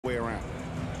way around.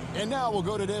 And now we'll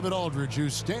go to David Aldridge,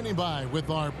 who's standing by with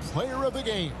our player of the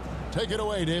game. Take it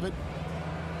away, David.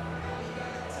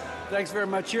 Thanks very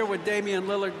much. Here with Damian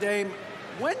Lillard. Dame,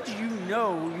 when do you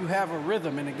know you have a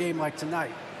rhythm in a game like tonight?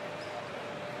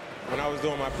 When I was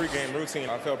doing my pregame routine,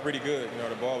 I felt pretty good. You know,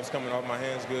 the ball was coming off my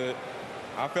hands good.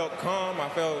 I felt calm. I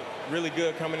felt really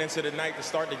good coming into the night to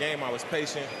start the game. I was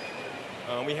patient.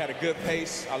 We had a good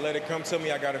pace. I let it come to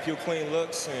me. I got a few clean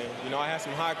looks, and, you know, I had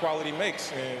some high-quality makes.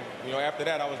 And, you know, after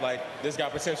that, I was like, this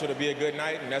got potential to be a good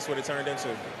night, and that's what it turned into.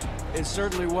 It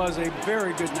certainly was a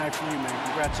very good night for you, man.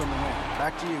 Congrats on the win.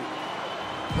 Back to you.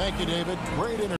 Thank you, David. Great interview.